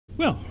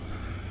Well,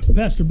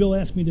 Pastor Bill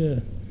asked me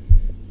to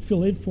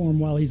fill in for him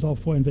while he's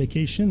off on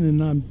vacation, and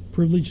I'm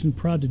privileged and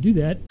proud to do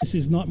that. This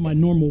is not my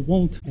normal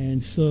wont,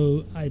 and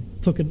so I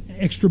took an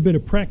extra bit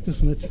of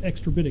practice and an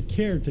extra bit of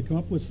care to come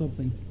up with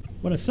something.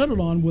 What I settled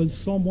on was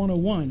Psalm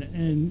 101,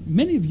 and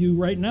many of you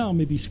right now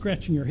may be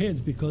scratching your heads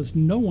because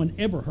no one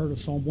ever heard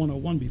of Psalm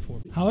 101 before.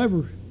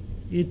 However,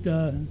 it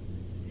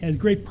has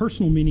great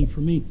personal meaning for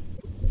me.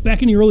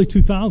 Back in the early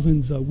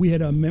 2000s, we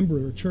had a member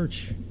of our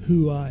church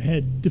who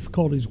had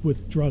difficulties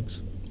with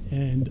drugs,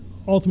 and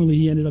ultimately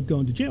he ended up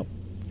going to jail.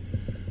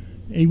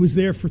 And he was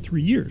there for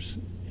 3 years,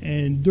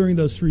 and during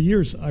those 3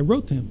 years, I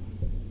wrote to him.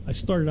 I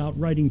started out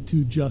writing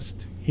to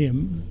just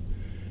him,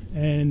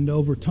 and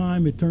over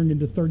time, it turned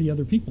into 30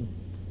 other people.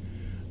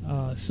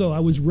 So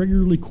I was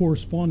regularly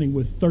corresponding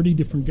with 30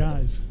 different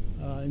guys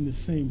in the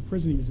same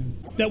prison he was in.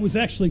 That was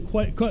actually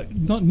quite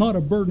not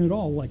a burden at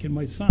all, like it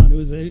might sound. It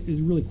was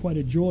really quite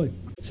a joy.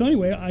 So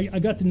anyway, I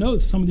got to know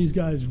some of these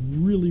guys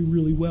really,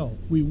 really well.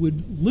 We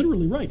would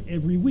literally write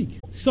every week.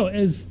 So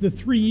as the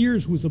 3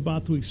 years was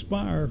about to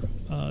expire,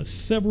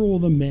 several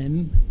of the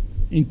men,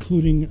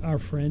 including our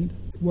friend,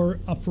 were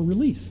up for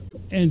release.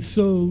 And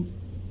so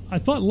I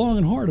thought long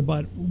and hard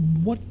about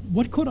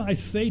what could I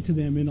say to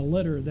them in a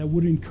letter that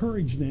would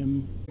encourage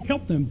them,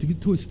 help them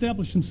to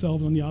establish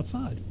themselves on the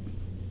outside.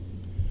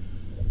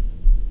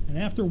 And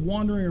after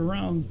wandering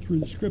around through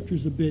the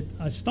scriptures a bit,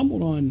 I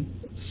stumbled on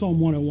Psalm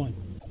 101.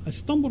 I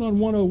stumbled on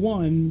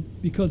 101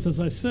 because, as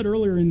I said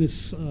earlier in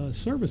this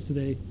service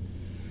today,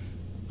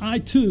 I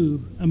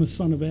too am a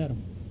son of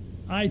Adam.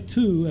 I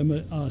too am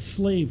a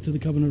slave to the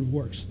covenant of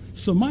works.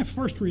 So my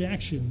first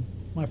reaction,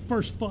 my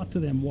first thought to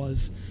them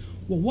was,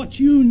 well,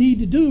 what you need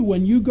to do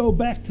when you go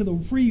back to the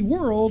free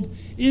world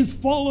is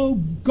follow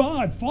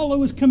God,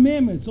 follow His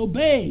commandments,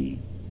 obey.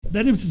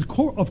 That is,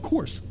 of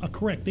course, a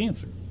correct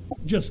answer.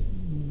 Just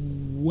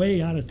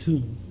way out of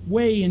tune,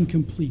 way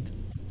incomplete.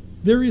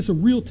 There is a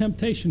real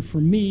temptation for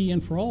me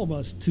and for all of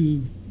us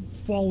to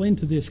fall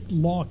into this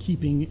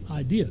law-keeping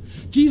idea.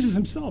 Jesus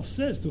himself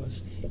says to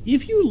us,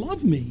 if you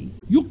love me,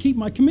 you'll keep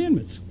my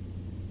commandments.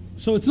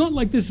 So it's not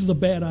like this is a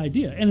bad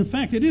idea. And in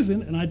fact, it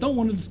isn't, and I don't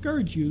want to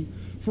discourage you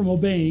from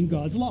obeying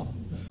God's law.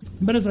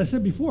 But as I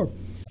said before,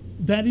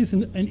 that is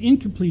an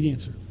incomplete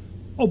answer.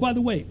 Oh, by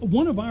the way,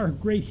 one of our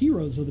great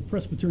heroes of the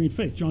Presbyterian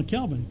faith, John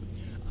Calvin,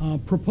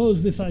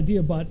 proposed this idea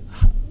about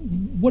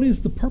what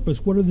is the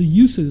purpose, what are the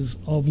uses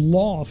of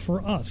law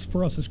for us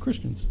as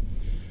Christians.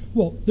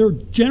 Well, there are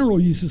general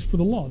uses for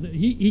the law.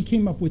 He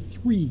came up with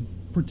three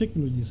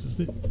particular uses.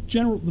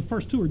 The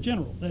first two are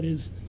general. That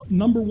is,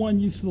 number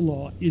one use of the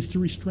law is to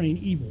restrain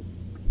evil.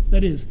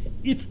 That is,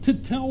 it's to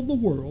tell the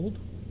world,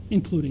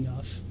 including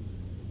us,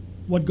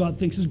 what God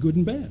thinks is good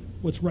and bad,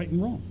 what's right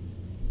and wrong.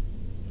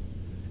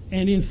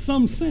 And in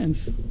some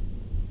sense,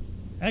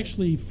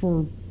 actually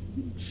for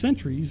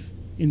centuries,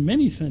 in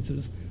many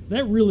senses,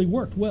 that really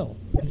worked well.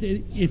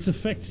 Its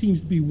effect seems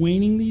to be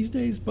waning these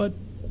days, but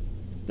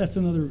that's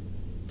another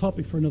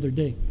topic for another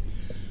day.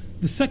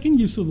 The second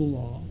use of the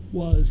law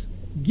was,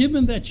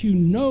 given that you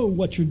know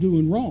what you're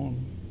doing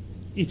wrong,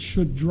 it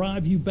should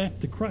drive you back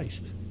to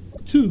Christ.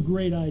 Two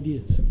great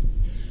ideas.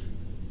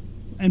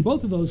 And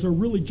both of those are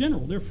really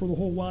general. They're for the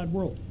whole wide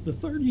world. The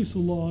third use of the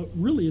law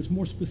really is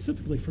more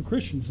specifically for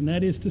Christians, and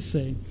that is to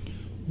say,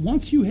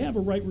 once you have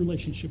a right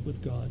relationship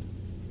with God,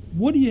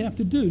 what do you have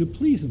to do to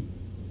please Him?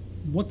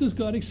 What does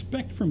God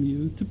expect from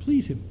you to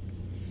please Him?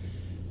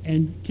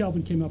 And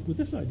Calvin came up with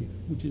this idea,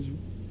 which is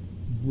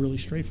really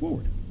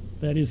straightforward.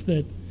 That is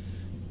that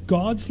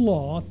God's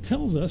law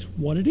tells us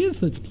what it is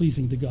that's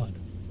pleasing to God,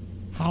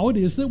 how it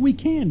is that we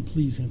can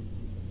please Him.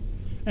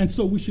 And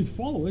so we should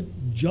follow it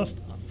just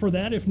for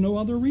that, if no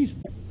other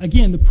reason.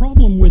 Again, the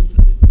problem with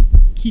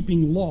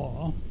keeping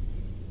law,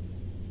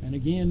 and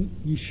again,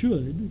 you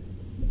should,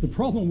 the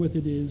problem with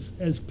it is,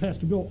 as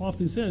Pastor Bill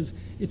often says,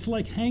 it's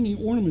like hanging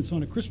ornaments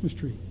on a Christmas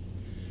tree.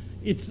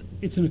 It's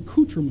an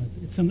accoutrement.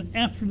 It's an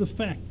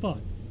after-the-fact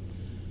thought.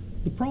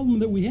 The problem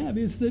that we have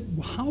is that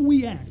how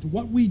we act,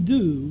 what we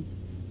do,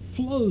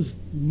 flows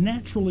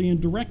naturally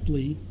and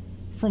directly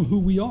from who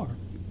we are.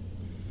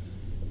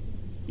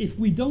 If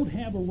we don't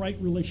have a right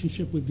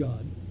relationship with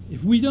God,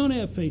 if we don't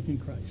have faith in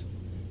Christ,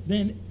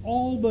 then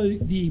all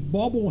the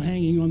bauble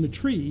hanging on the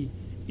tree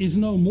is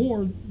no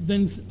more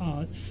than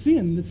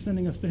sin that's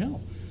sending us to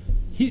hell.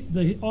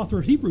 The author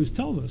of Hebrews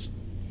tells us,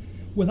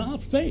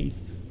 without faith,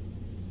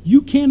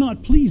 you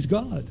cannot please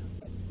God.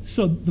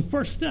 So the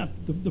first step,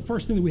 the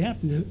first thing that we have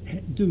to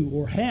do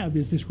or have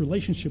is this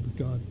relationship with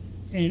God.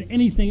 And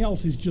anything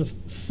else is just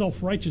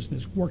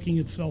self-righteousness working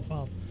itself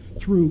out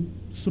through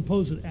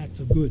supposed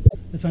acts of good.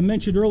 As I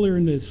mentioned earlier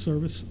in this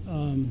service,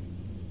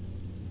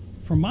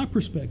 from my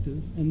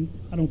perspective, and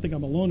I don't think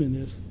I'm alone in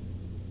this,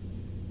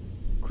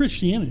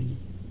 Christianity,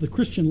 the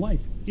Christian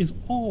life, is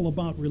all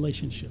about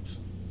relationships.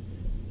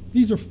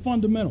 These are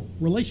fundamental.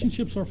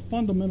 Relationships are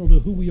fundamental to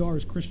who we are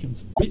as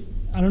Christians.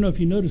 I don't know if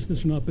you noticed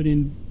this or not, but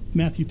in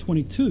Matthew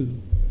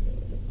 22,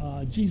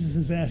 Jesus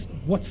is asked,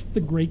 what's the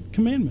great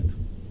commandment?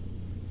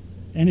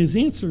 And his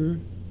answer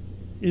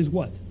is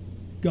what?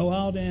 Go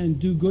out and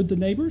do good to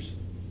neighbors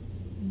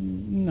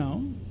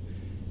No.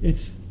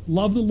 It's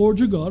love the Lord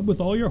your God with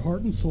all your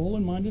heart and soul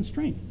and mind and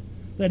strength.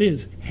 That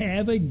is,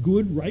 have a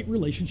good, right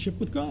relationship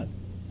with God.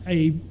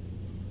 A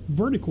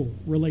vertical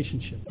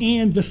relationship.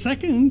 And the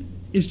second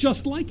is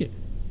just like it.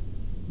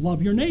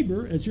 Love your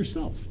neighbor as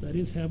yourself. That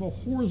is, have a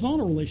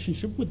horizontal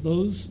relationship with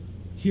those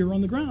here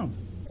on the ground.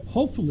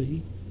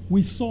 Hopefully,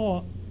 we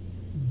saw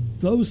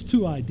those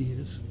two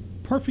ideas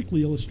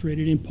perfectly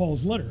illustrated in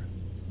Paul's letter.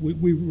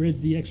 We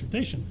read the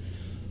exhortation.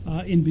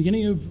 In the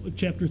beginning of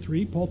chapter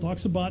 3, Paul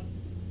talks about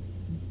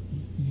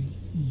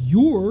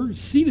you're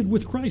seated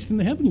with Christ in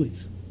the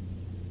heavenlies.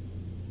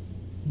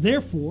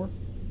 Therefore,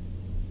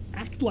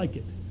 act like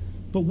it.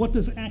 But what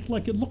does act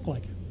like it look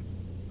like?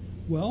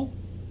 Well,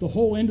 the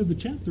whole end of the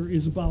chapter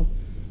is about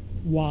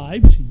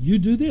wives, you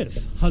do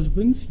this.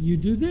 Husbands, you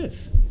do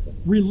this.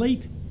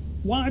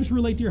 Wives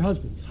relate to your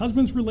husbands.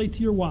 Husbands relate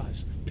to your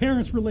wives.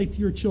 Parents relate to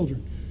your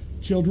children.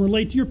 Children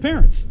relate to your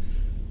parents.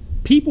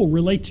 People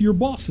relate to your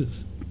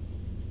bosses.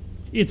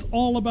 It's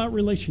all about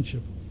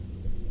relationship.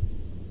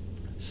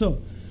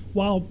 So,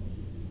 while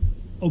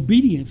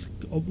obedience,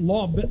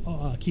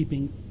 law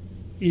keeping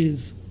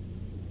is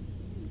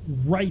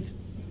right,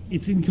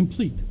 it's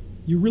incomplete.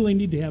 You really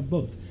need to have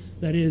both.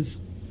 That is,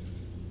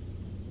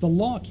 the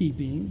law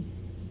keeping,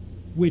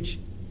 which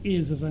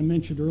is, as I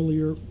mentioned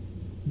earlier,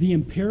 the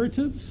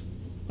imperatives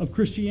of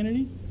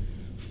Christianity,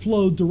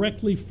 flow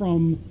directly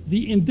from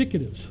the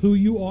indicatives, who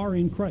you are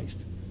in Christ.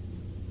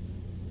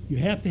 You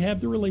have to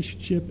have the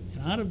relationship,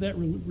 and out of that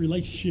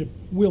relationship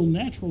will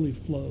naturally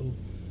flow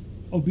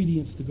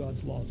obedience to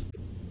God's laws.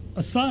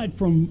 Aside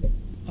from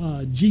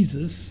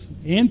Jesus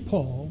and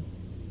Paul,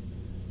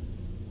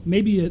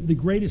 maybe the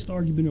greatest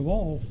argument of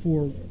all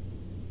for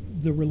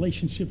the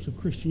relationships of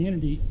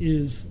Christianity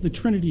is the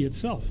Trinity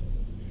itself.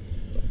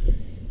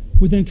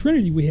 Within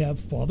Trinity, we have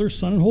Father,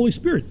 Son, and Holy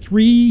Spirit,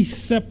 three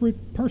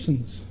separate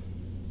persons.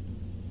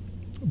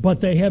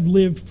 But they have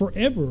lived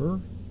forever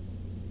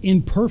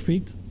in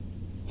perfect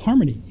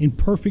harmony, in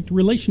perfect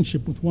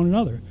relationship with one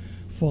another.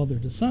 Father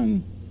to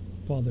Son,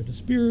 Father to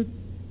Spirit,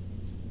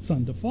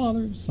 Son to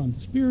Father, Son to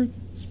Spirit,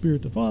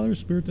 Spirit to Father,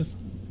 Spirit to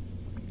Son.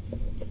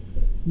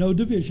 No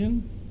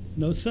division,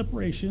 no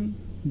separation,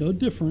 no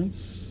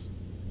difference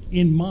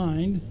in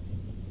mind,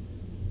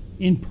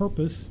 in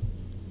purpose.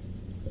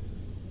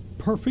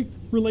 Perfect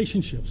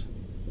relationships.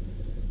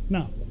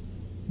 Now,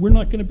 we're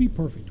not going to be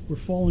perfect. We're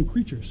fallen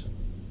creatures.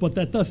 But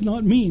that does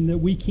not mean that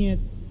we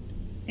can't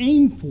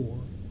aim for,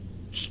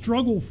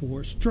 struggle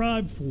for,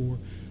 strive for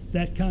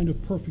that kind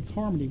of perfect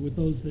harmony with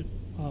those that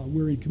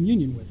we're in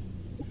communion with.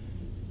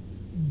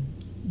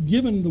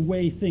 Given the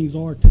way things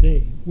are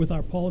today, with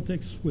our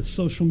politics, with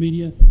social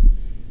media,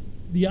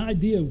 the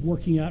idea of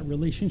working out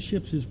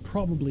relationships is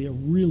probably a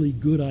really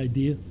good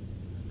idea,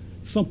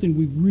 something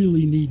we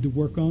really need to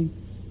work on.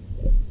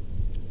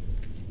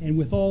 And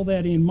with all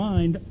that in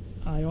mind,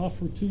 I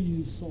offer to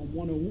you Psalm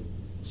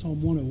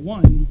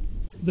 101.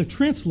 The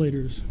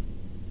translators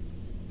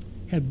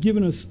have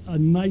given us a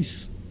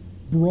nice,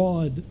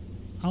 broad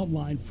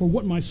outline for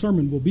what my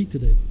sermon will be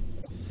today.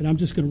 And I'm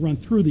just going to run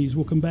through these.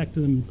 We'll come back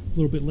to them a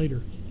little bit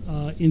later.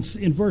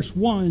 In verse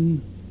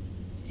 1,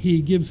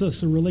 he gives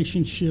us a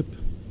relationship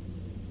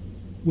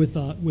with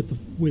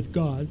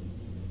God.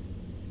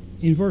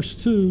 In verse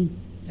 2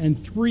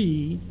 and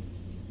 3,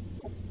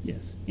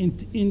 yes,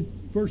 in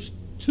verse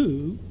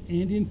 2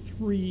 and in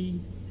 3,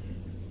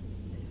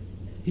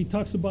 he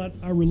talks about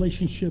our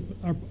relationship,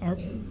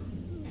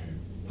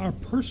 our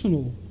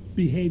personal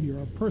behavior,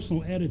 our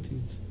personal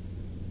attitudes.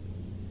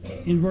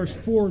 In verse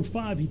 4 and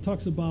 5, he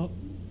talks about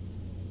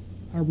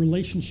our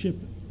relationship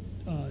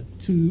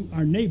to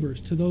our neighbors,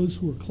 to those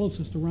who are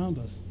closest around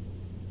us.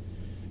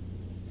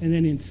 And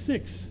then in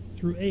 6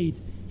 through 8,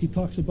 he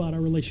talks about our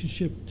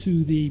relationship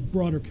to the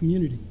broader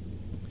community.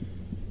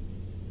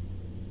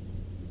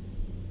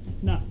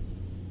 Now,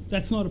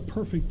 that's not a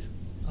perfect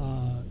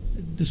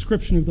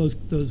description of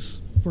those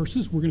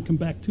verses. We're going to come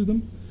back to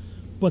them.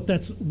 But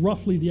that's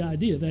roughly the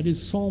idea. That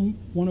is, Psalm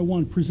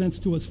 101 presents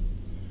to us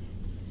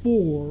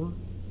four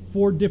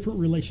different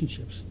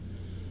relationships.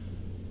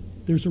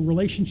 There's a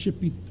relationship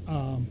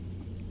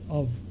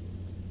of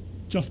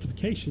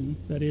justification,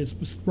 that is,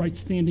 right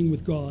standing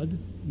with God.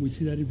 We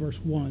see that in verse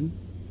 1.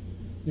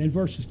 And in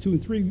verses 2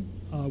 and 3,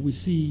 we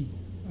see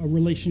a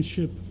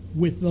relationship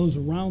with those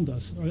around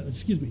us.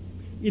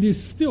 It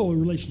is still a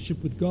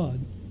relationship with God.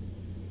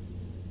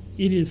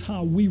 It is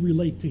how we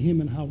relate to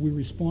Him and how we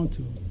respond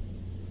to Him.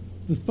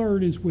 The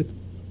third is with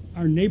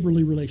our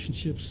neighborly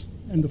relationships,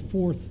 and the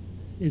fourth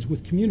is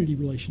with community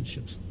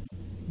relationships.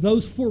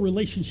 Those four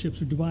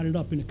relationships are divided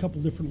up in a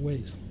couple different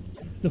ways.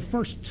 The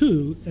first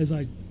two, as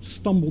I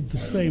stumbled to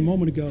say a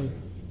moment ago,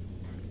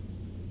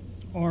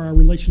 are our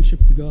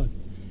relationship to God.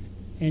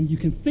 And you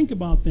can think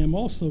about them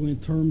also in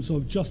terms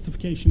of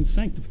justification and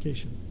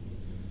sanctification.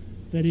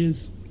 That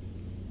is,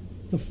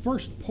 the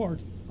first part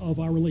of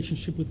our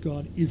relationship with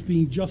God is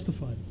being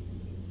justified.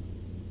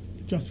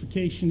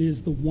 Justification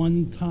is the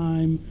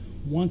one-time,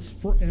 once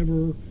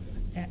forever,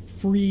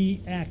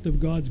 free act of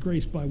God's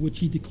grace by which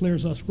He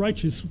declares us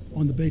righteous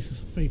on the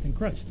basis of faith in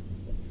Christ.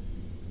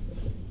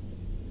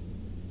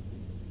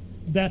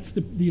 that's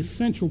the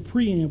essential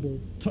preamble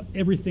to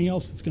everything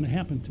else that's going to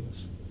happen to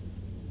us.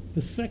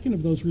 The second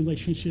of those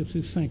relationships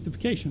is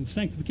sanctification.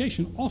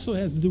 Sanctification also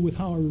has to do with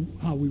how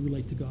we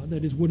relate to God.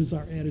 That is, what is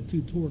our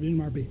attitude toward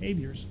Him, our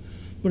behaviors.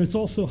 But it's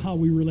also how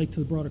we relate to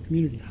the broader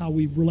community, how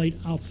we relate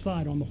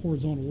outside on the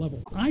horizontal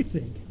level. I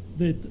think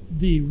that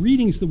the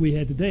readings that we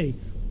had today,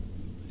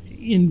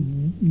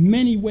 in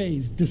many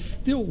ways,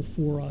 distill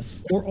for us,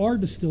 or are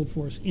distilled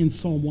for us in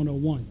Psalm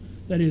 101.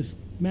 That is,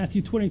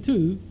 Matthew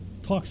 22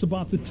 talks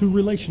about the two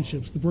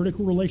relationships, the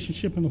vertical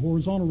relationship and the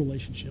horizontal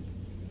relationship.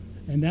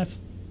 And that's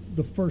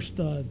the first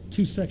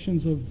two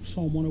sections of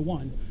Psalm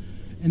 101.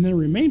 And then the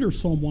remainder of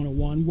Psalm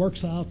 101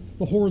 works out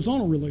the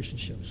horizontal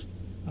relationships.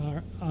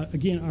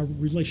 Again, our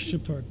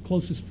relationship to our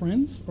closest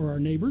friends or our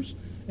neighbors,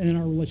 and then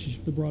our relationship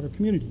to the broader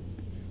community.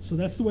 So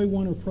that's the way we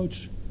want to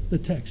approach the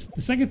text.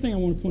 The second thing I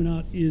want to point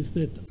out is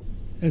that,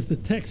 as the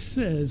text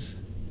says,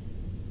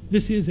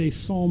 this is a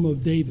Psalm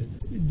of David.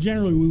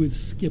 Generally, we would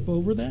skip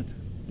over that,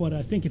 but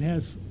I think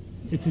it's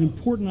an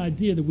important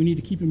idea that we need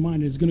to keep in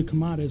mind, and it's going to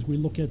come out as we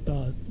look at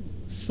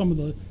some of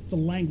the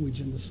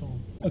language in the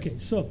psalm. Okay,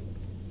 so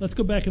let's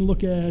go back and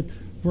look at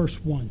verse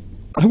 1.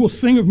 I will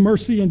sing of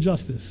mercy and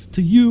justice.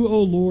 To you, O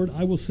Lord,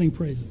 I will sing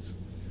praises.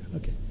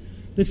 Okay,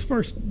 this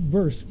first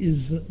verse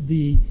is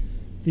the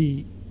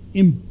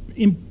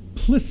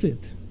implicit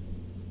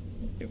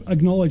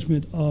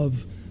acknowledgement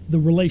of the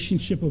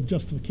relationship of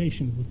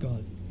justification with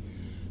God.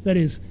 That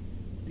is,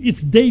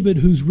 it's David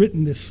who's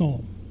written this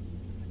psalm.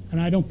 And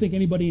I don't think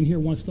anybody in here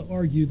wants to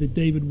argue that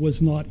David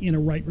was not in a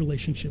right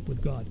relationship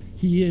with God.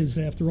 He is,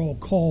 after all,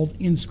 called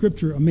in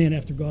Scripture a man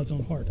after God's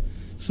own heart.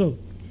 So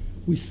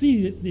we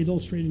see it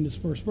illustrated in this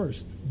first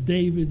verse,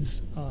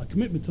 David's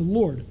commitment to the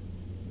Lord.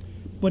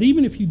 But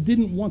even if you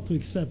didn't want to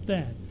accept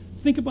that,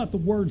 think about the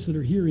words that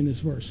are here in this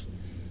verse.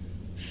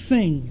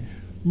 Sing,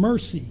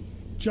 mercy,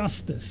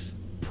 justice,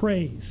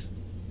 praise.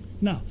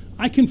 Now,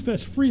 I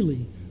confess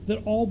freely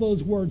that all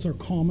those words are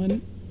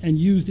common and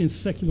used in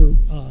secular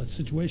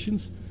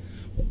situations,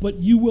 but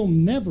you will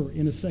never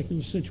in a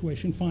secular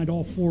situation find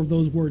all four of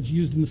those words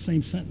used in the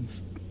same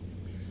sentence.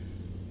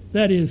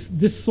 That is,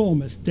 this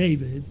psalmist,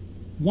 David,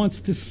 wants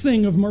to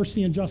sing of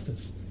mercy and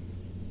justice.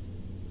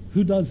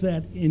 Who does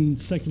that in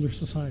secular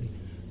society?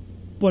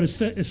 But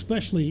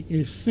especially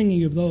if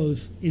singing of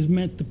those is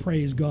meant to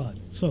praise God.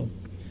 So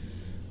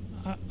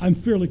I'm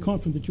fairly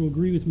confident that you'll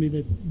agree with me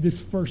that this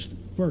first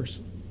verse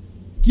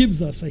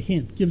gives us a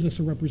hint, gives us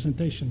a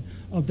representation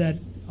of that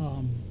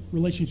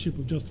relationship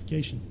of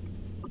justification.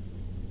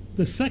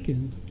 The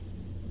second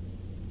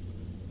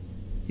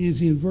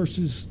is in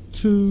verses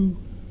 2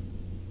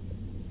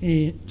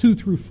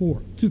 through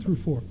 4.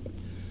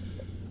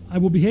 I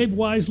will behave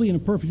wisely in a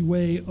perfect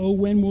way. Oh,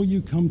 when will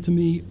you come to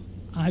me?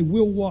 I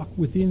will walk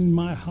within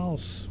my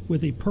house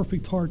with a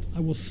perfect heart. I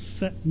will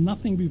set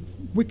nothing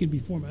wicked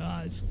before my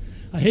eyes.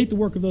 I hate the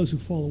work of those who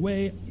fall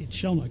away. It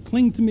shall not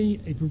cling to me.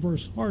 A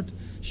perverse heart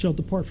shall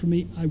depart from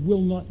me. I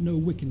will not know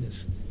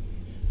wickedness.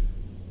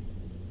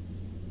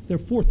 There are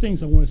four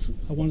things I want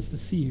us to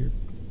see here.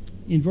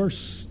 In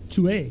verse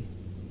 2a,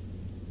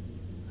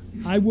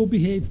 I will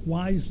behave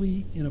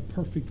wisely in a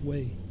perfect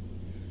way.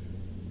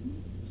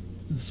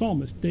 The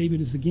psalmist,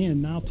 David, is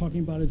again now talking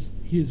about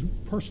his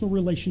personal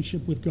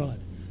relationship with God,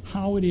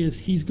 how it is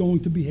he's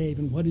going to behave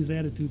and what his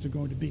attitudes are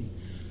going to be.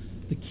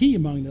 The key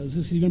among those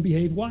is he's going to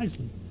behave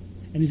wisely,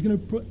 and he's going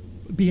to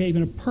behave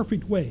in a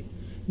perfect way.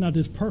 Now,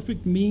 does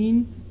perfect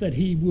mean that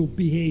he will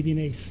behave in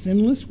a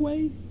sinless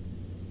way?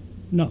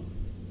 No.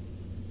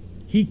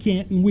 He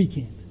can't and we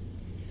can't.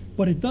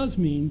 But it does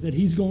mean that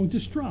he's going to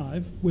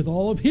strive with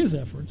all of his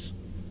efforts,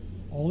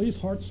 all his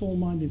heart, soul,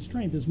 mind, and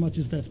strength, as much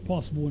as that's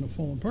possible in a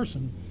fallen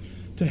person,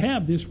 to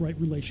have this right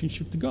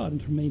relationship to God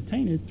and to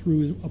maintain it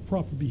through a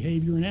proper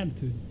behavior and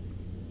attitude.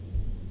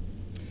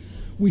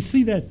 We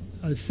see that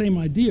same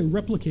idea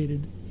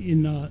replicated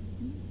in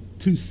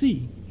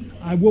 2c.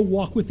 I will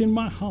walk within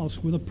my house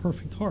with a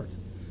perfect heart.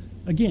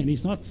 Again,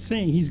 he's not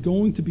saying he's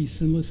going to be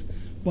sinless,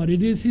 but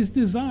it is his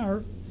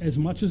desire, as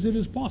much as it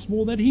is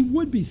possible, that he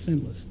would be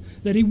sinless,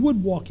 that he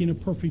would walk in a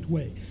perfect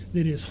way,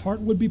 that his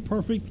heart would be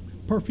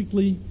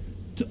perfectly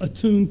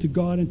attuned to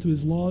God and to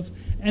his laws,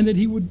 and that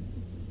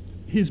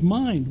his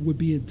mind would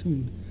be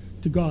attuned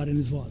to God and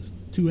his laws.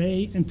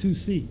 2a and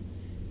 2c,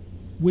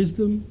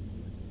 wisdom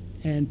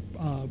and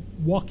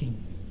walking,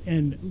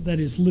 and that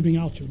is living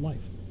out your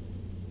life.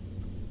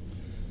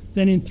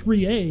 Then in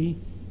 3a,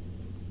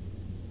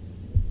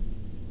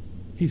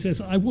 he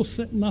says, I will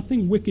set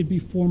nothing wicked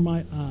before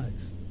my eyes.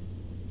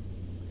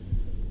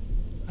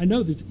 I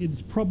know that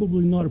it's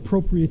probably not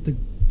appropriate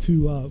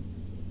to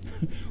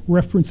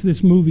reference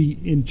this movie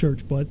in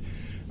church, but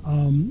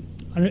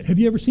have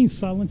you ever seen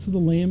Silence of the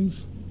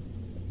Lambs?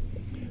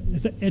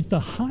 At the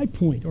high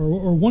point,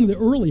 or one of the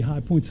early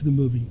high points of the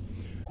movie,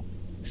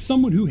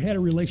 someone who had a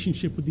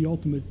relationship with the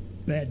ultimate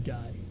bad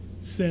guy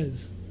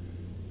says,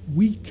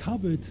 we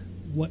covet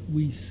what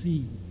we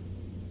see.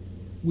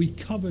 We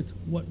covet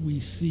what we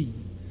see.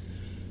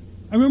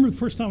 I remember the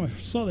first time I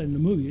saw that in the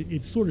movie,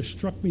 it sort of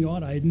struck me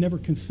odd. I had never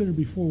considered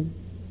before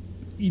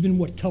even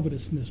what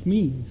covetousness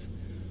means.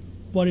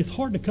 But it's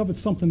hard to covet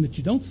something that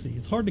you don't see.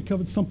 It's hard to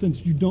covet something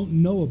that you don't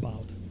know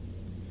about.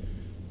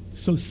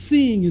 So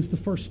seeing is the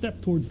first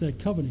step towards that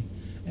coveting.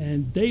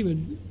 And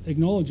David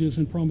acknowledges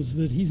and promises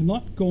that he's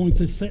not going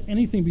to set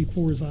anything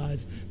before his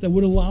eyes that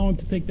would allow him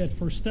to take that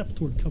first step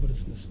toward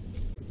covetousness.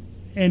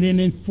 And then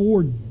in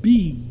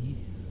 4b,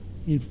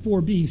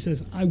 he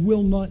says, I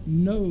will not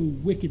know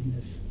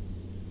wickedness.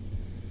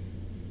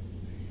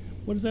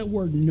 What does that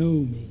word know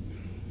mean?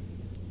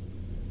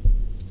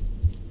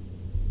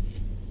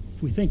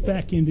 If we think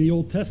back into the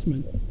Old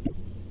Testament,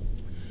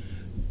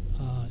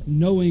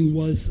 knowing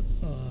was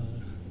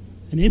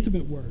an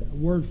intimate word. A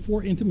word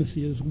for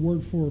intimacy is a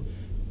word for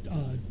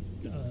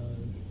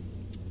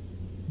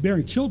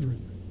bearing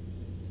children,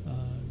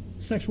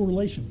 sexual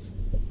relations.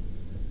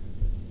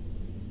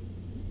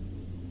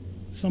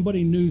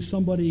 Somebody knew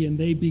somebody and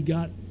they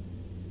begot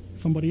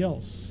somebody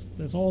else.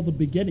 That's all the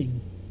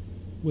begetting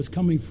was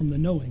coming from the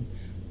knowing.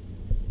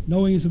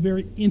 Knowing is a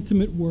very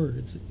intimate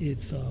word.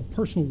 It's a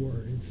personal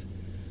word.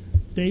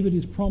 David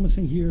is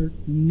promising here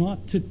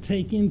not to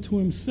take into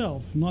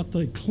himself, not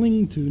to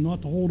cling to,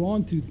 not to hold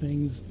on to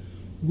things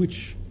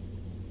which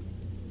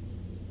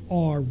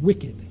are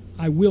wicked.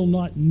 I will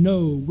not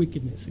know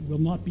wickedness. It will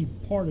not be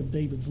part of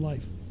David's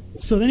life.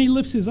 So then he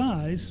lifts his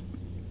eyes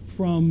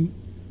from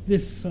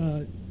this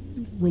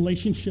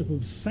relationship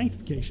of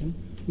sanctification.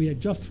 We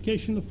had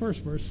justification in the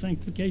first verse,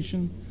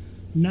 sanctification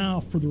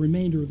now for the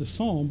remainder of the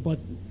psalm, but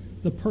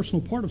the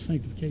personal part of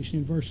sanctification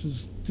in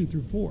verses 2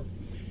 through 4.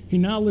 He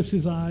now lifts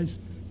his eyes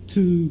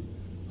to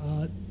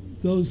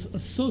those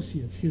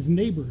associates, his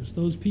neighbors,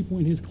 those people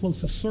in his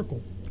closest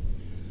circle.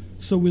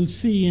 So we'll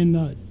see in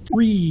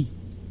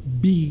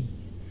 3b,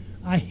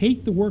 I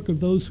hate the work of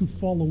those who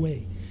fall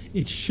away.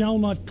 It shall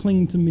not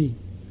cling to me.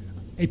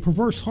 A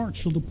perverse heart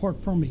shall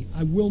depart from me.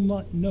 I will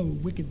not know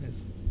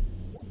wickedness.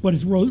 But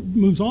it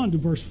moves on to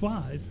verse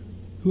 5.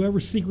 Whoever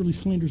secretly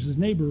slanders his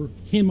neighbor,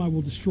 him I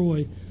will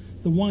destroy.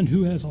 The one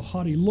who has a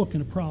haughty look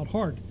and a proud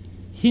heart,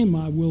 him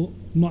I will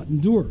not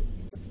endure.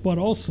 But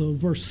also,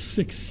 verse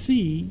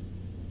 6c,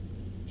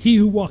 he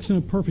who walks in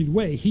a perfect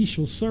way, he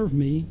shall serve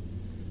me.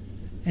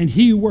 And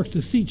he who works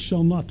deceit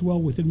shall not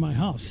dwell within my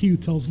house. He who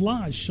tells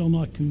lies shall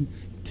not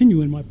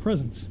continue in my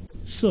presence.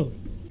 So,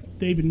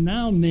 David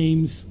now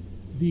names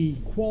the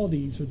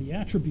qualities or the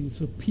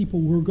attributes of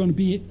people who are going to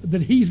be,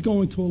 that he's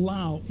going to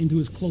allow into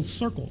his close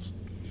circles.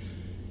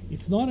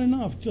 It's not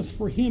enough just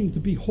for him to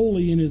be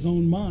holy in his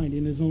own mind,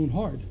 in his own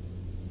heart.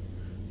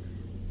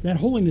 That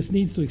holiness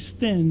needs to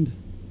extend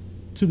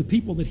to the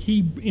people that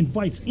he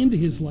invites into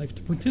his life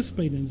to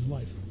participate in his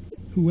life.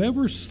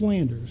 Whoever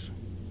slanders,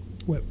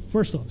 well,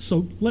 first off,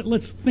 so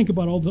let's think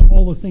about all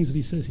the things that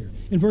he says here.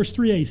 In verse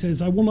 3a, he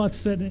says, I will not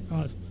set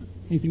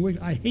anything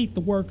wicked. I hate the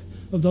work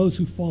of those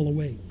who fall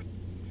away.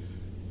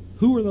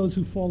 Who are those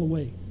who fall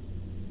away?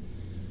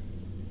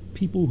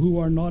 People who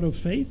are not of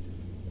faith?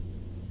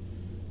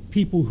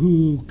 People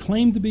who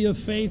claim to be of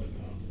faith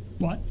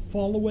but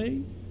fall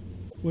away?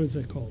 What is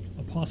that called?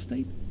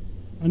 Apostate?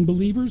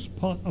 Unbelievers?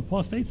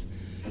 Apostates?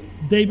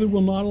 David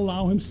will not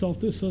allow himself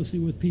to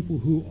associate with people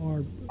who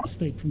are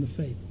apostate from the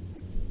faith.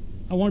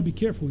 I want to be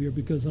careful here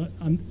because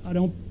I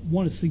don't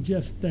want to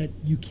suggest that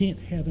you can't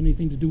have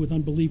anything to do with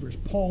unbelievers.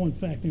 Paul, in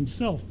fact,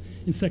 himself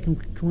in 2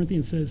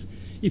 Corinthians says,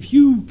 if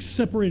you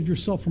separated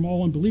yourself from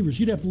all unbelievers,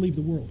 you'd have to leave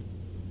the world.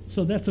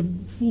 So that's a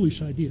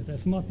foolish idea.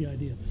 That's not the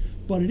idea.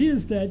 But it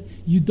is that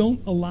you don't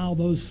allow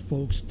those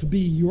folks to be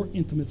your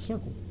intimate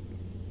circle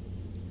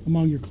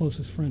among your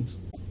closest friends.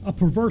 A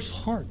perverse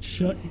heart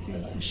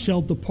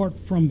shall depart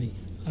from me.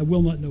 I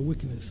will not know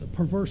wickedness. A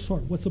perverse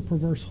heart. What's a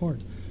perverse heart?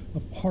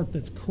 A heart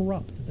that's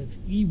corrupt, that's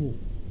evil,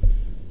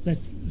 that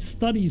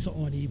studies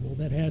on evil,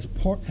 that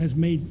has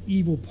made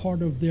evil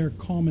part of their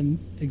common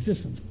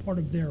existence, part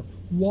of their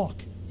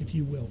walk, if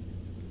you will.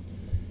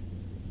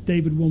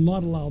 David will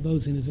not allow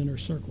those in his inner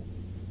circle.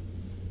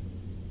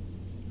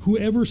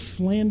 Whoever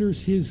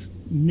slanders his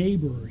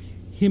neighbor,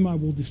 him I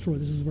will destroy.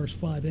 This is verse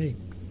 5a.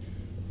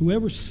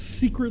 Whoever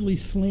secretly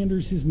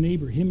slanders his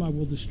neighbor, him I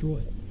will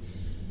destroy.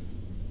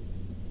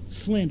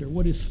 Slander.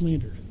 What is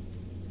slander?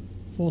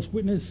 False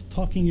witness,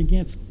 talking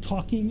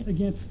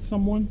against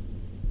someone.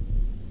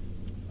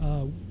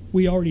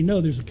 We already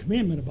know there's a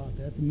commandment about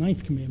that, the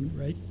 9th commandment,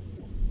 right?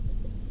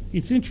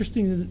 It's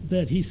interesting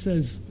that he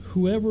says,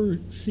 whoever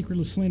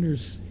secretly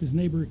slanders his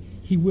neighbor,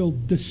 he will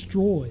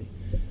destroy.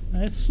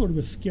 Now, that's sort of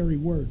a scary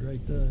word,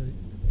 right?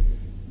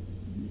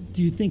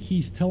 Do you think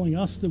he's telling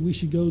us that we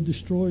should go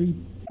destroy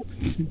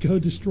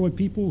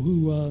people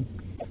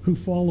who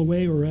fall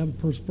away or have a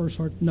perverse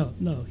heart?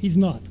 No, he's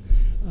not.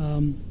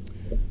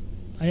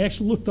 I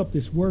actually looked up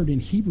this word in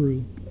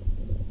Hebrew.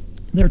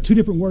 There are 2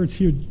 different words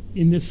here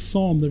in this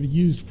psalm that are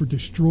used for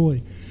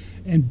destroy,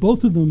 and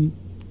both of them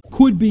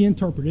could be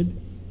interpreted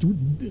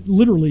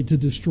literally to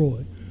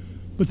destroy,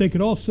 but they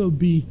could also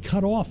be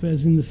cut off,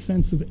 as in the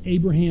sense of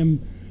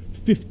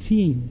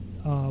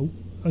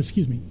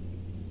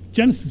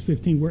Genesis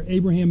 15, where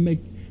Abraham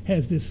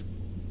has this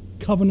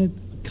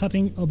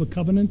cutting of a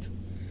covenant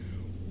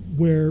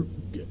where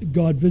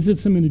God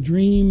visits him in a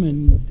dream,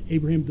 and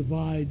Abraham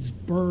divides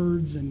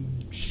birds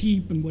and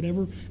sheep and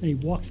whatever, and he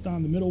walks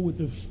down the middle with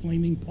this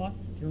flaming pot.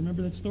 Do you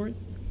remember that story?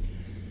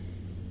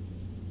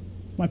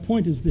 My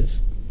point is this.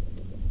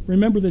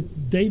 Remember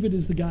that David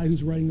is the guy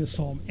who's writing this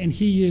psalm, and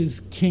he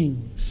is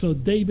king. So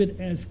David,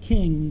 as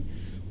king,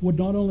 would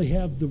not only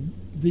have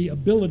the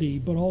ability,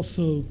 but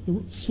also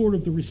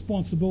the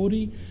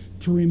responsibility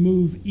to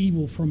remove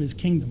evil from his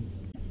kingdom.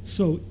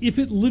 So if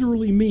it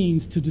literally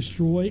means to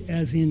destroy,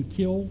 as in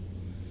kill,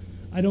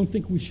 I don't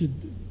think we should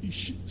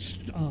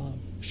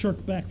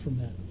shirk back from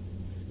that,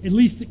 at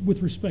least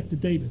with respect to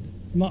David,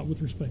 not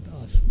with respect to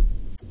us.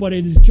 But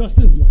it is just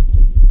as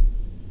likely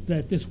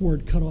that this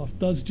word cut off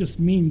does just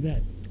mean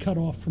that, cut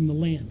off from the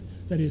land,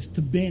 that is,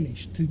 to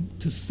banish,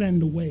 to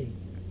send away,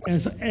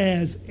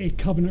 as a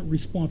covenant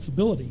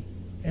responsibility,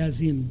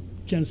 as in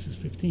Genesis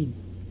 15.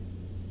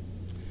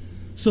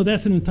 So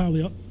that's an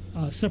entirely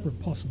separate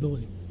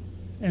possibility,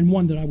 and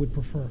one that I would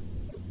prefer.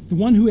 The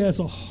one who has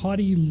a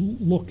haughty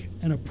look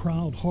and a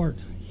proud heart,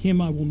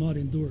 him I will not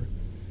endure.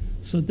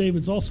 So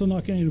David's also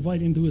not going to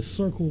invite into his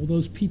circle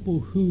those people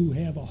who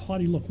have a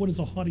haughty look. What is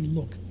a haughty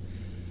look?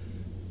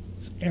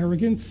 It's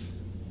arrogance,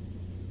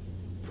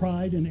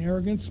 pride and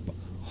arrogance,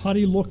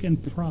 haughty look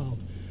and proud.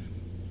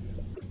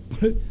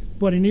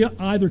 But in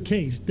either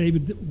case,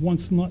 David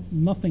wants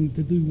nothing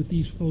to do with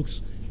these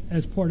folks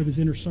as part of his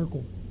inner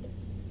circle.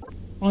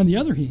 On the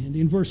other hand,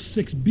 in verse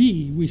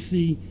 6b, we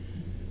see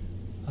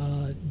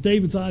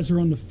David's eyes are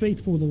on the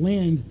faithful of the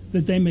land,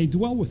 that they may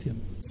dwell with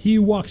him. He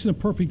who walks in a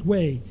perfect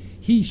way,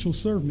 he shall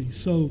serve me.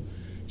 So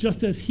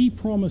just as he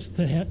promised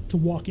to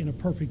walk in a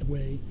perfect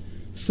way,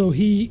 so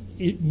he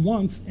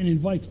wants and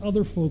invites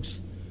other folks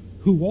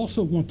who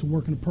also want to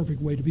work in a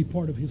perfect way to be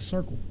part of his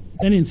circle.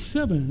 And in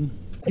 7,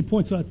 he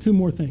points out two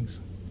more things.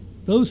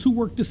 Those who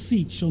work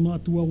deceit shall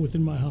not dwell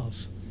within my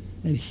house,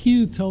 and he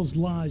who tells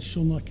lies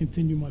shall not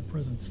continue my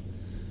presence.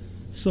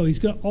 So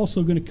he's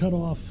also going to cut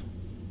off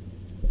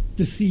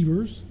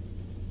deceivers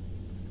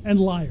and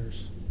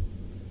liars.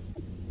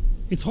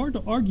 It's hard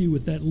to argue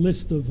with that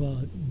list of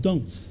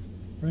don'ts,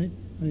 right?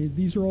 I mean,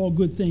 these are all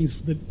good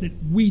things that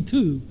we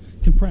too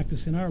can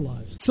practice in our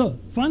lives. So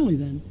finally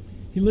then,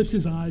 he lifts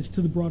his eyes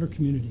to the broader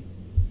community.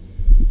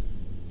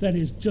 That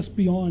is just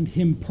beyond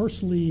him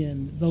personally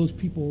and those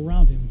people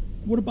around him.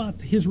 What about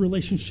his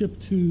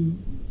relationship to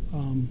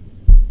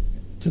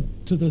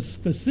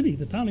the city,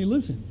 the town he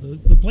lives in,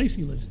 the place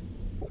he lives in?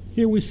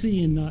 Here we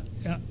see in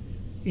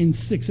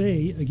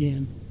 6a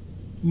again,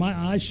 my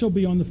eyes shall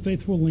be on the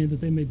faithful land that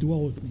they may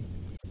dwell with me.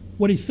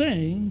 What he's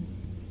saying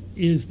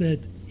is that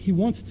he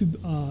wants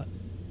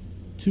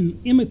to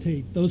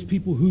imitate those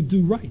people who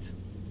do right.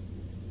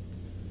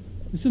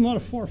 This is not a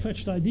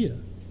far-fetched idea.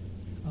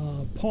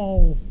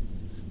 Paul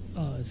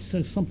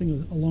says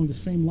something along the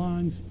same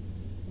lines,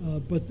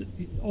 but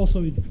also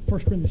in 1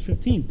 Corinthians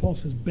 15, Paul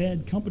says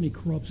bad company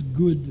corrupts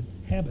good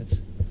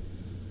habits.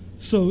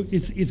 So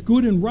it's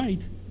good and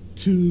right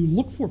to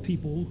look for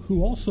people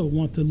who also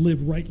want to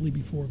live rightly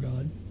before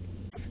God,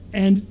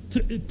 and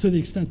to the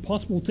extent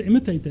possible to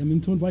imitate them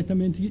and to invite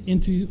them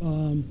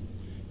into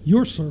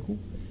your circle,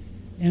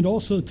 and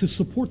also to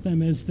support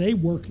them as they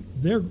work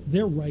their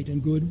right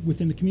and good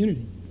within the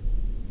community.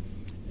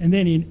 And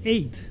then in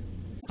 8,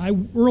 I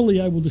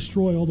will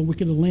destroy all the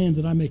wicked of the land,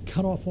 that I may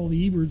cut off all the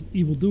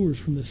evildoers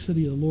from the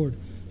city of the Lord.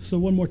 So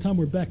one more time,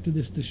 we're back to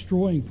this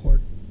destroying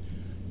part.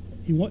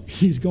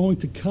 He's going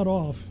to cut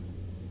off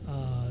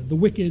the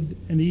wicked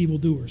and the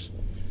evildoers.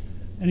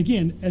 And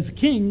again, as a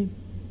king,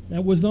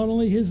 that was not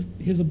only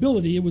his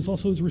ability, it was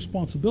also his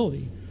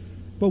responsibility.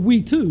 But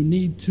we too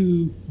need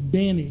to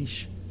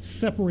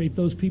separate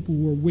those people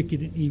who are wicked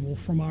and evil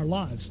from our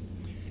lives,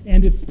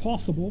 and if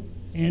possible,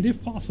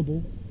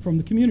 from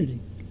the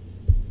community.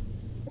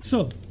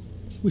 So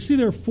we see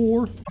there are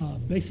 4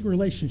 basic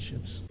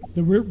relationships: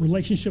 the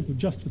relationship of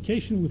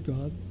justification with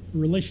God, the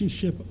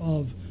relationship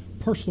of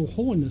personal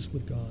holiness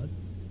with God,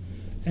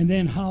 and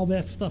then how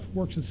that stuff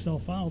works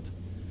itself out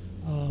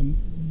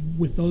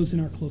with those in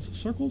our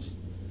closest circles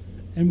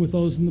and with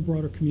those in the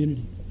broader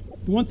community.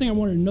 The one thing I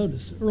wanted to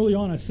notice, early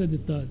on I said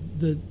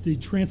that the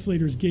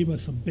translators gave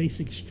us a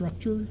basic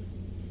structure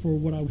for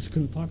what I was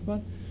going to talk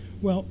about.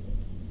 Well,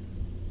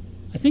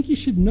 I think you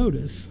should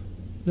notice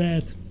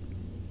that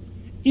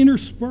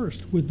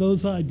interspersed with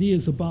those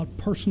ideas about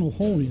personal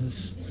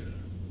holiness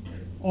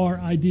are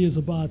ideas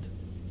about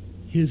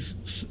his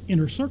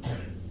inner circle,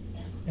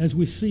 as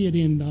we see it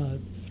in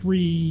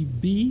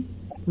 3b.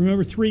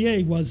 Remember,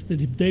 3a was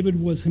that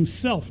David was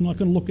himself not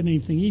going to look at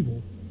anything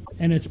evil.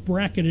 And it's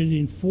bracketed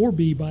in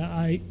 4b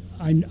by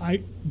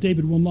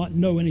David will not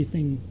know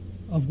anything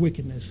of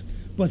wickedness.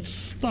 But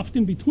stuffed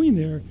in between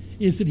there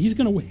is that he's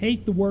going to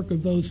hate the work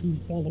of those who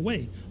fall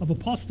away, of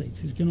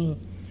apostates. He's going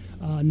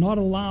to not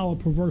allow a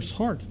perverse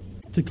heart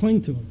to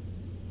cling to him.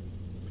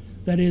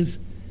 That is,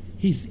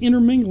 he's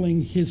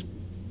intermingling his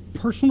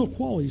personal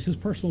qualities, his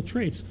personal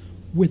traits,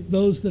 with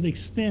those that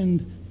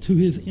extend to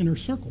his inner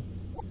circle.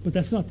 But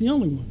that's not the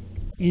only one.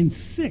 In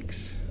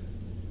 6,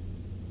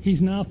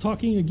 he's now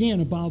talking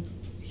again about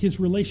his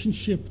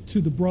relationship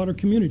to the broader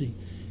community.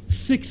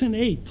 6 and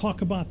 8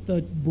 talk about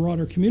the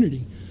broader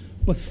community.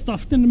 But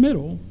stuffed in the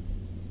middle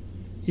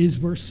is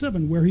verse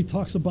 7, where he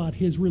talks about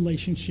his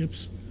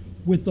relationships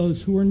with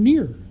those who are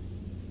near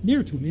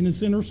to him, in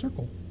his inner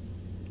circle.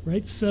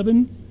 Right?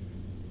 7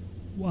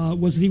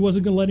 was that he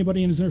wasn't going to let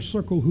anybody in his inner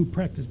circle who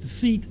practiced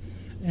deceit.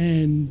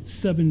 And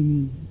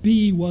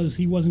 7b was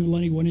he wasn't going to let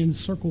anyone in his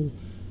circle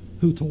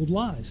who told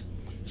lies.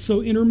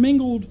 So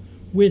intermingled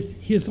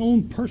with his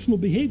own personal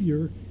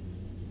behavior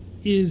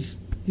is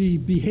the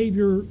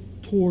behavior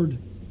toward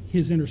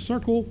his inner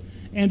circle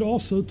and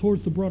also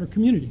towards the broader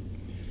community.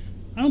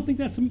 I don't think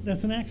that's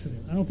an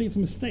accident. I don't think it's a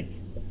mistake.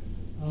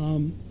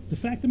 The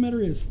fact of the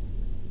matter is,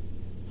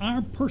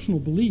 our personal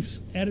beliefs,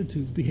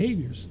 attitudes,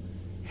 behaviors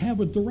have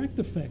a direct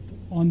effect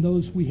on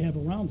those we have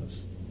around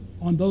us,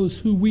 on those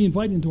who we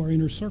invite into our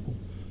inner circle,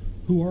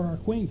 who are our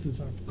acquaintances,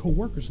 our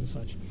co-workers and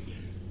such.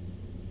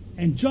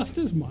 And just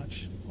as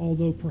much,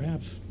 although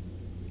perhaps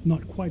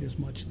not quite as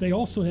much, they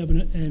also have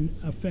an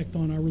effect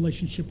on our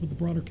relationship with the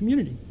broader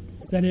community.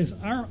 That is,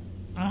 our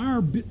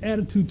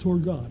attitude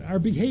toward God, our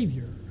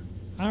behavior,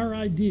 our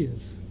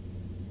ideas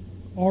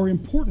are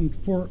important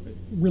for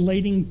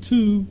relating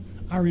to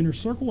our inner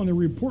circle, and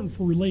they're important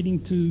for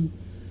relating to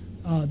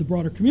the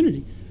broader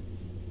community.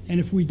 And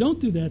if we don't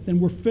do that, then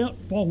we're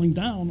falling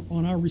down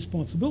on our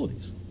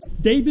responsibilities.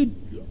 David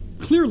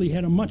clearly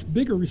had a much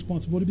bigger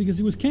responsibility because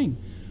he was king.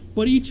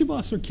 But each of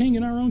us are king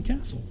in our own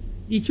castle.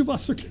 Each of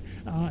us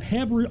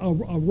have a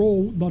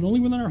role not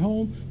only within our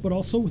home, but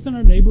also within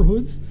our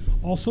neighborhoods,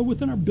 also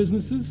within our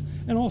businesses,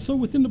 and also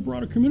within the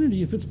broader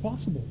community, if it's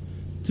possible,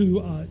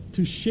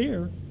 to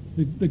share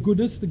the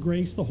goodness, the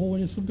grace, the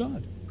holiness of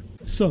God.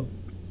 So,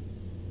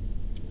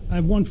 I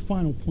have one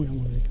final point I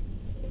want to make.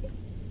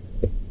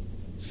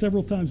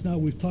 Several times now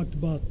we've talked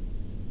about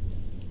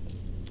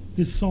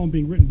this psalm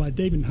being written by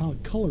David and how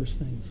it colors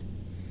things.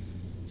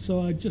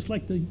 So I'd just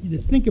like you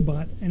to think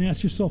about and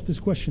ask yourself this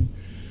question.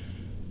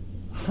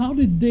 How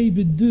did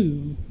David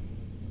do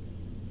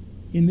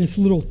in this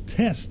little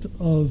test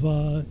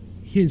of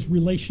his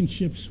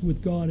relationships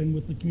with God and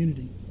with the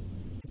community?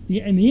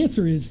 And the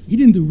answer is he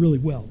didn't do really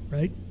well,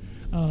 right?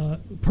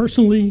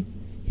 Personally,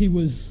 he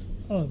was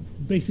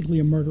basically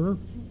a murderer,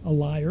 a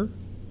liar,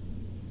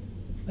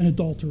 an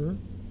adulterer.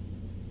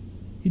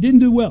 He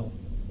didn't do well.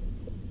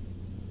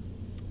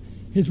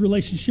 His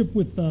relationship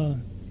with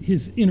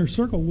his inner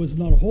circle was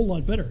not a whole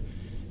lot better.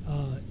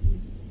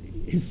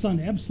 His son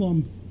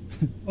Absalom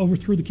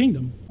overthrew the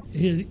kingdom.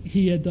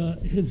 He had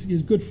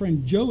his good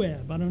friend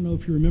Joab. I don't know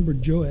if you remember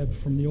Joab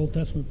from the Old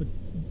Testament, but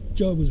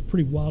Joab was a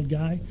pretty wild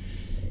guy.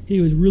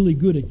 He was really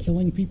good at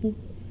killing people.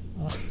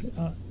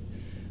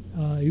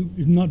 He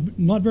was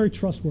not very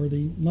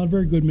trustworthy, not a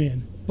very good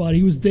man, but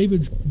he was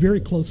David's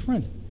very close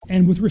friend.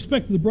 And with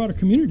respect to the broader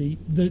community,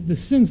 the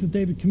sins that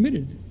David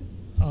committed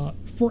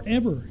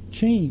forever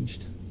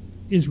changed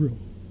Israel,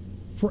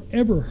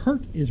 forever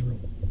hurt Israel.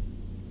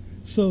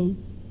 So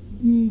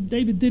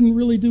David didn't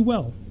really do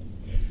well.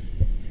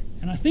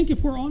 And I think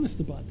if we're honest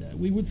about that,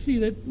 we would see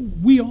that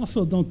we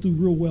also don't do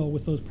real well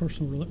with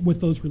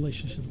those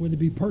relationships, whether it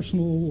be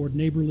personal or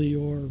neighborly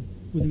or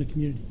within the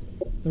community.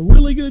 The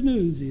really good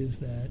news is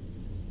that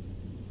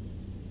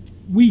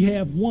we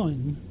have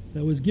one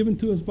that was given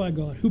to us by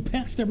God who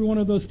passed every one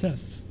of those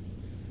tests.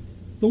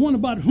 The one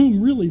about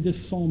whom really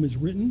this psalm is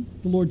written,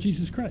 the Lord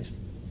Jesus Christ.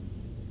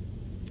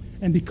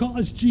 And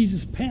because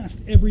Jesus passed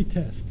every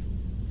test,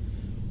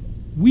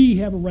 we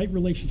have a right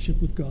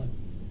relationship with God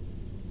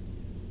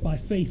by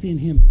faith in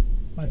him,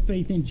 by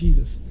faith in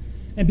Jesus.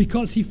 And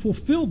because he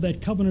fulfilled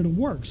that covenant of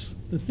works,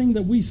 the thing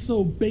that we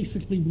so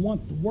basically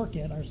want to work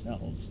at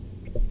ourselves,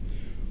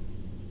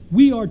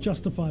 we are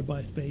justified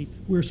by faith,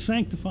 we're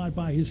sanctified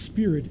by his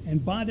Spirit,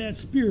 and by that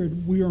Spirit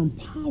we are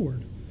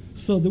empowered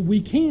so that we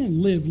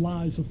can live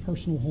lives of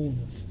personal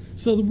holiness,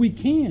 so that we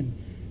can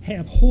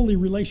have holy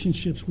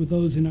relationships with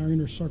those in our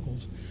inner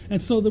circles,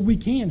 and so that we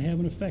can have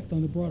an effect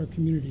on the broader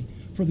community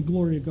for the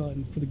glory of God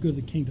and for the good of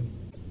the kingdom.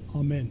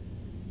 Amen.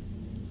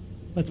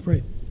 Let's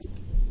pray.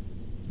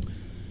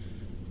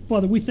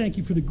 Father, we thank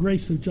you for the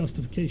grace of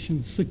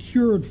justification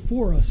secured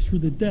for us through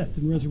the death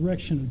and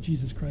resurrection of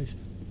Jesus Christ.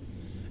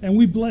 And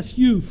we bless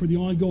you for the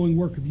ongoing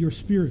work of your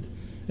Spirit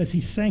as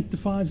he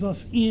sanctifies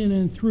us in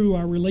and through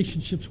our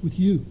relationships with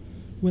you,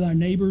 with our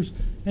neighbors,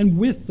 and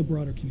with the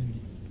broader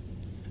community.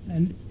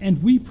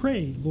 And we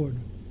pray, Lord,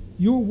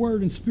 your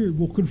word and Spirit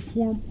will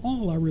conform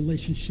all our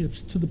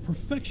relationships to the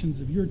perfections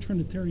of your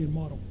Trinitarian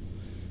model,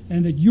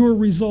 and that your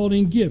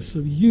resulting gifts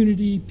of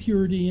unity,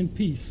 purity, and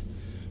peace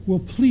will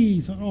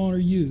please and honor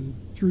you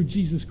through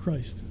Jesus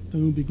Christ, to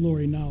whom be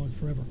glory now and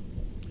forever.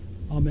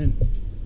 Amen.